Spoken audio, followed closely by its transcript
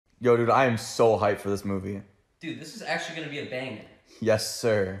Yo, dude, I am so hyped for this movie. Dude, this is actually gonna be a banger. Yes,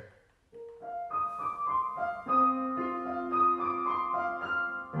 sir.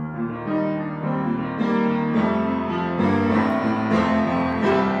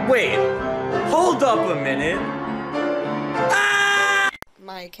 Wait, hold up a minute. Ah!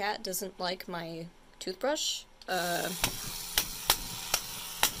 My cat doesn't like my toothbrush. Dad,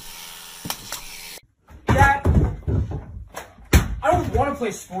 I don't want to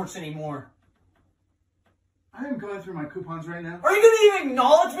play sports anymore. I am going through my coupons right now. Are you going to even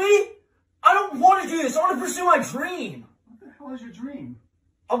acknowledge me? I don't want to do this. I want to pursue my dream. What the hell is your dream?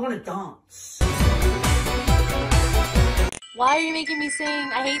 I want to dance. Why are you making me sing?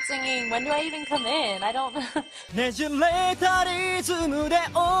 I hate singing. When do I even come in? I don't know.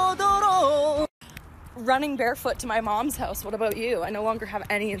 Running barefoot to my mom's house. What about you? I no longer have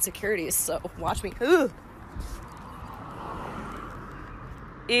any insecurities, so watch me. Ugh.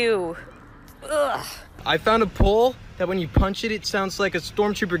 Ew. Ugh. I found a pole that when you punch it, it sounds like a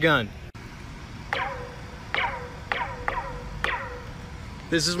stormtrooper gun.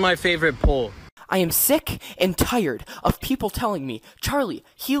 This is my favorite pole. I am sick and tired of people telling me, Charlie,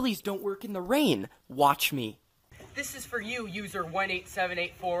 Heelys don't work in the rain. Watch me. This is for you, user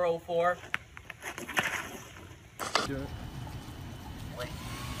 1878404. Do it.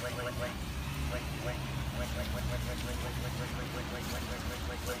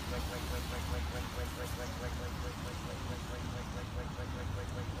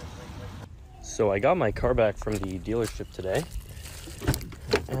 So I got my car back from the dealership today,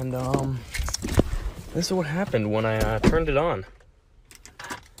 and this is what happened when I turned it on.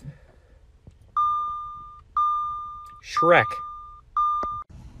 Shrek.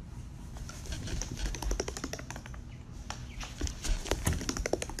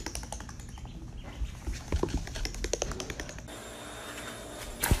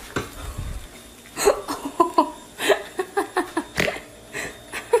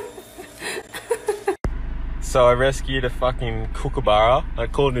 So I rescued a fucking kookaburra. I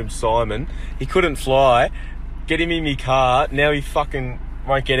called him Simon. He couldn't fly. Get him in my car. Now he fucking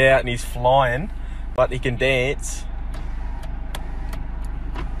won't get out and he's flying. But he can dance.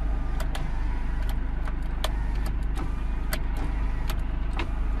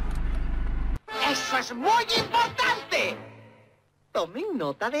 Eso es muy importante. Tomen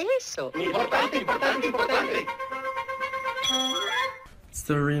nota de eso. Importante, importante, importante. It's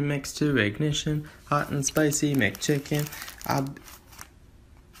the remix to Ignition, hot and spicy McChicken.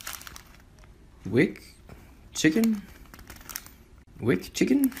 Wick chicken? Wick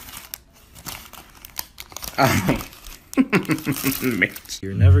chicken?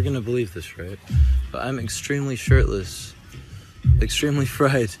 You're never gonna believe this, right? But I'm extremely shirtless, extremely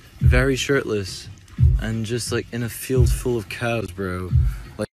fried, very shirtless, and just like in a field full of cows, bro.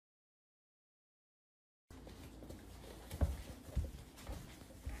 Like.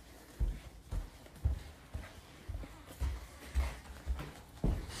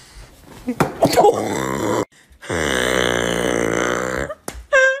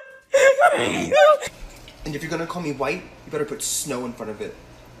 And if you're gonna call me white, you better put snow in front of it.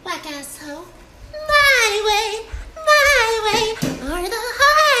 Black asshole. My way, or the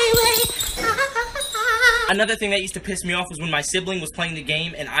highway. Another thing that used to piss me off was when my sibling was playing the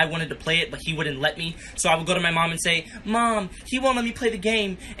game and I wanted to play it, but he wouldn't let me. So I would go to my mom and say, Mom, he won't let me play the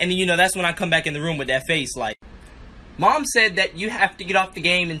game. And then, you know, that's when I come back in the room with that face like, Mom said that you have to get off the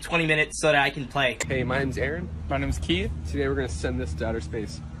game in 20 minutes so that I can play. Hey, my name's Aaron. My name's Key. Today we're gonna send this to outer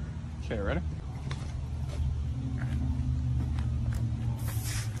space. Okay, ready?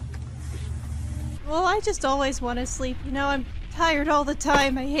 Well, I just always want to sleep. You know, I'm tired all the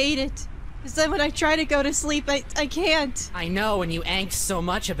time. I hate it. Because then when I try to go to sleep, I can't. I know, and you angst so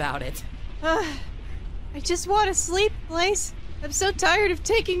much about it. I just want to sleep, Blaze. I'm so tired of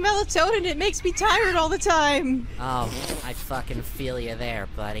taking melatonin, it makes me tired all the time. Oh, I fucking feel you there,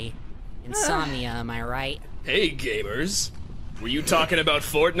 buddy. Insomnia, am I right? Hey, gamers. Were you talking about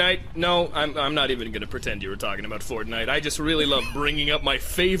Fortnite? No, I'm not even gonna pretend you were talking about Fortnite. I just really love bringing up my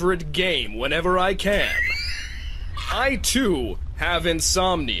favorite game whenever I can. I, too, have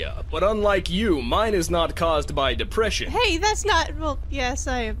insomnia, but unlike you, mine is not caused by depression. Hey, that's not... Well, yes,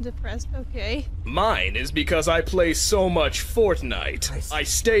 I am depressed, okay. Mine is because I play so much Fortnite. I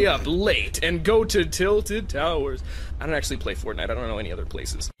stay up late and go to Tilted Towers. I don't actually play Fortnite, I don't know any other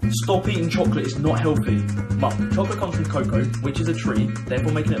places. Stop eating chocolate, it's not healthy. Mum, chocolate comes from cocoa, which is a tree,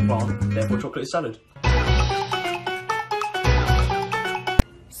 therefore making it a plant, therefore chocolate is salad.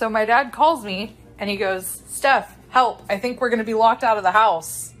 So my dad calls me and he goes, Steph, help, I think we're gonna be locked out of the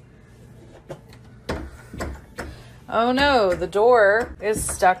house. Oh no, the door is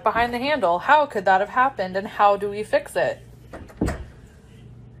stuck behind the handle. How could that have happened and how do we fix it?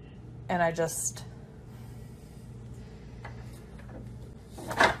 And I just...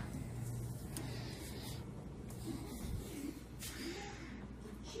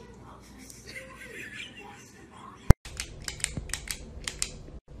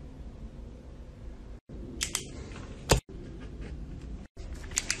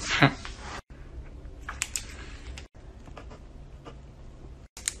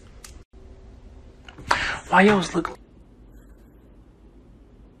 Why yours look...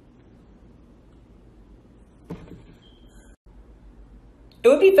 It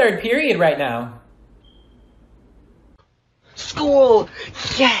would be third period right now. School!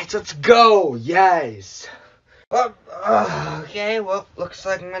 Yes, let's go! Yes! Okay, well, looks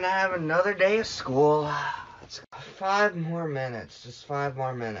like I'm gonna have another day of school. Let's go. 5 more minutes. Just 5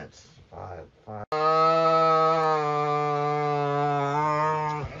 more minutes. 5.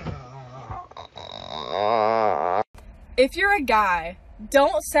 If you're a guy,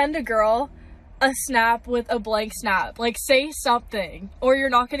 don't send a girl a snap with a blank snap. Like, say something, or you're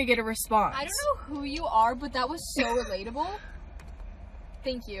not gonna get a response. I don't know who you are, but that was so relatable.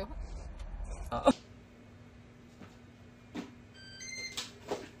 Thank you.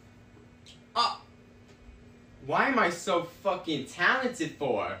 Why am I so fucking talented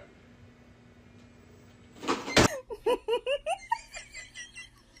for?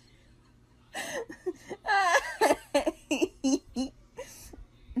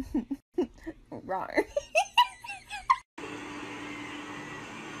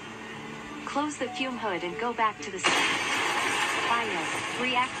 Close the fume hood and go back to the set. Final.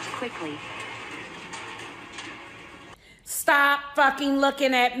 React quickly. Stop fucking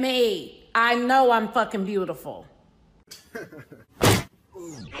looking at me. I know I'm fucking beautiful.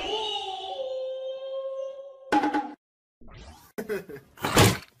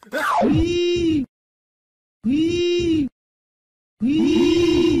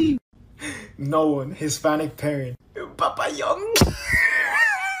 No one, Hispanic parent. Papayón.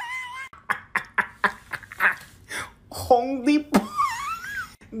 Home Depot.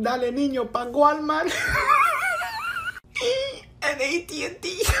 Dale niño pa' Walmart. En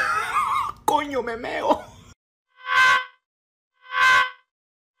AT&T. Coño, me meo.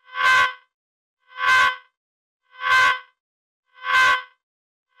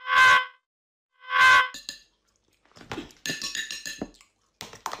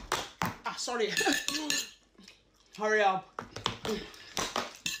 Sorry. Hurry up.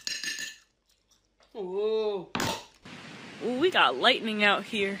 Ooh. Ooh, we got lightning out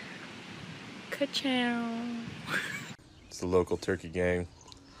here. Ka-chow. It's the local turkey gang.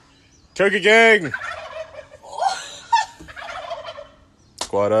 Turkey gang!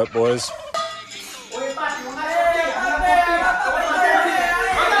 Squad up, boys.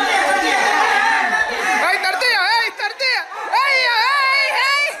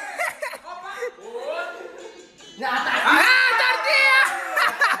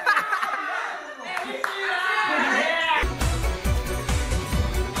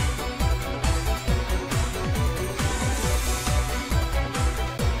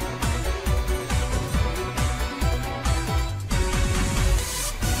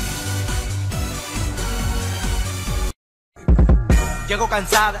 Llego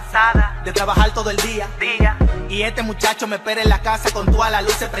cansada de trabajar todo el día. Y este muchacho me espera en la casa con toda la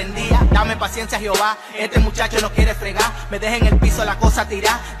luz se prendía. Dame paciencia, Jehová, este muchacho no quiere fregar. Me deja en el piso la cosa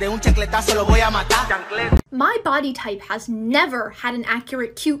tirada. De un chancletazo lo voy a matar. My body type has never had an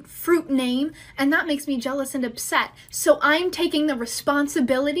accurate cute fruit name, and that makes me jealous and upset. So I'm taking the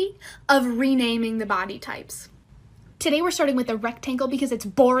responsibility of renaming the body types. Today we're starting with the rectangle because it's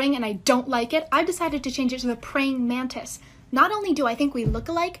boring and I don't like it. I've decided to change it to the praying mantis. Not only do I think we look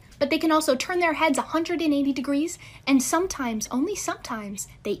alike, but they can also turn their heads 180 degrees, and sometimes, only sometimes,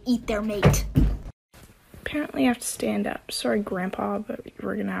 they eat their mate. Apparently I have to stand up. Sorry, Grandpa, but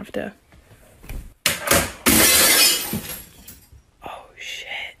we're gonna have to... Oh,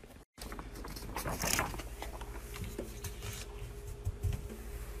 shit.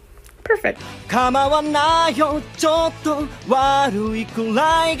 Perfect.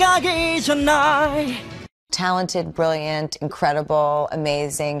 Talented, brilliant, incredible,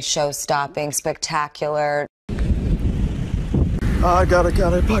 amazing, show-stopping, spectacular. I got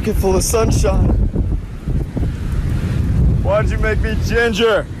a pocket full of sunshine. Why'd you make me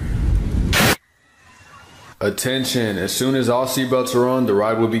ginger? Attention, as soon as all seatbelts are on, the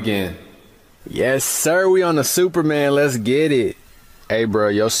ride will begin. Yes, sir, we on the Superman, let's get it. Hey, bro,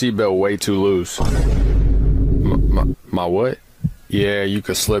 your seatbelt way too loose. My what? Yeah, you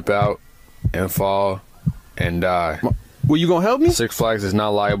could slip out and fall and die. Well, you gonna help me? Six Flags is not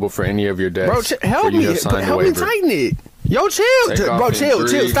liable for any of your deaths. Bro, help me. Help me tighten it. Yo, chill. Bro, chill.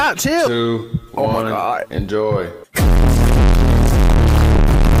 Stop, chill. 2, Oh 1, my God. Enjoy.